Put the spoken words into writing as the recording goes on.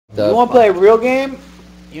You want to play a real game?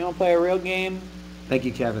 You want to play a real game? Thank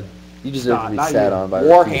you, Kevin. You deserve to be not sat you. on by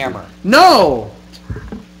Warhammer. No!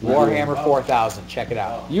 Warhammer 4000. Check it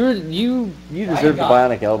out. You deserve the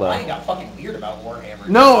bionic elbow. I got fucking weird about Warhammer.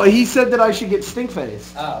 No, he said that I should get stink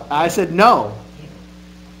face. Oh. I said no.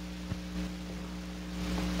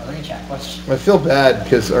 Let me check. I feel bad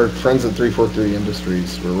because our friends at 343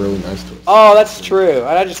 Industries were really nice to us. Oh, that's true.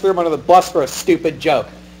 And I just threw him under the bus for a stupid joke.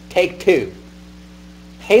 Take 2.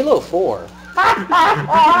 Halo 4.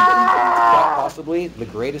 Possibly the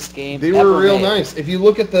greatest game They ever were real made. nice. If you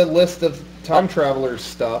look at the list of Time Travelers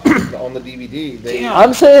stuff on the DVD, they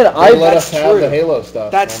I'm saying let that's us have true. the Halo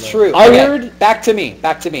stuff. That's on true. I Okay, heard- Back to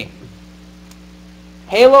me.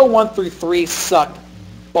 Halo 1 through 3 sucked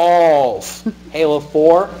balls. Halo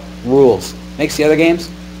 4 rules. Makes the other games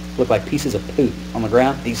look like pieces of poop on the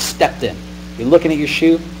ground that you stepped in. You're looking at your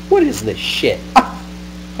shoe. What is this shit?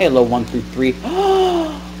 Halo 1 through 3.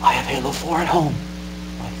 I have Halo 4 at home.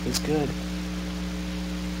 Life is good.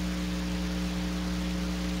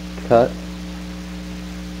 Cut.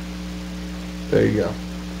 There you go.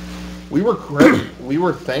 We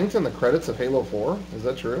were thanked in the credits of Halo 4. Is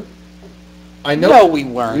that true? I know. No, we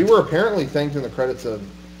weren't. We were apparently thanked in the credits of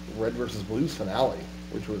Red vs. Blue's finale,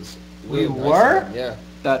 which was really We nice were? of them. Yeah.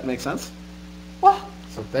 That makes sense. What?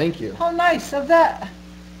 So thank you. How nice of that.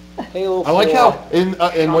 Halo 4. I like how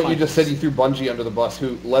in what you just said, you threw Bungie under the bus,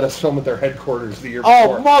 who let us film at their headquarters the year Oh,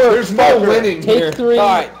 before. mother! There's no winning Take here. 3. All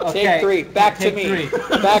right, Okay, take 3. Back to take me.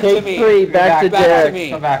 3. Back to Take me. 3. Back to Back to Derrick. me.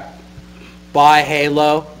 Come back. Buy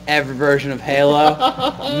Halo. Every version of Halo.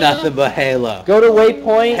 Nothing but Halo. Go to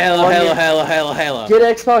Waypoint. Halo, on Halo, your- Halo, Halo, Halo.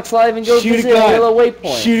 Get Xbox Live and go Shoot a visit gun. Halo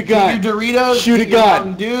Waypoint. Shoot a gun. Get your Doritos. Shoot a get your gun.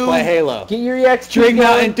 Mountain Dew. Play Halo. Get your EXP. Drink going.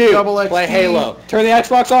 Mountain Dew. Double Play XP. Halo. Turn the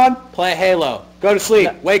Xbox on. Play Halo. Go to sleep.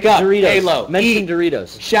 Wake up. Doritos. Halo. Mention Eat.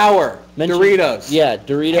 Doritos. Shower. Mention- Doritos. Yeah,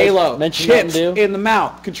 Doritos. Halo. Mention Chips Mountain Dew. in the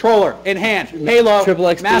mouth. Controller in hand. Halo. Triple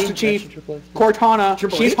XP. Master Chief. Mention Triple XP. Cortana.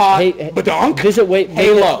 Triple She's H. hot. Hey, Badonk. Visit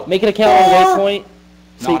Halo. Make an account on Waypoint.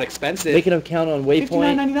 Not See, expensive. Make an account on Waypoint.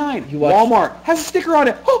 $59.99. You watch- Walmart has a sticker on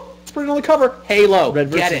it. Oh, it's printed on the cover. Halo.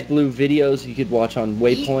 Red Get vs. it. Blue videos you could watch on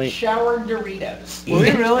Eat, Waypoint. shower, Doritos. Were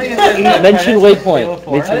we really? Mention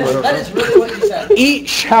Waypoint. That is really what you said. Eat,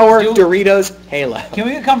 shower, Do- Doritos, Halo. Can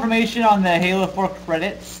we get confirmation on the Halo 4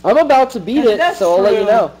 credits? I'm about to beat it, That's so I'll let you true.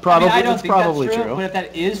 know. Probably- I don't it's think probably that's true. But if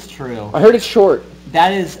that is true, I heard it's short,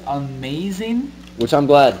 that is amazing. which I'm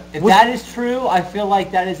glad. If that is true, I feel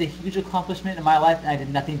like that is a huge accomplishment in my life, and I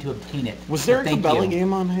did nothing to obtain it. Was So there a thank Cabela you.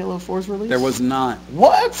 game on Halo 4's release? There was not.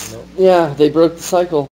 What? Yeah, they broke the cycle.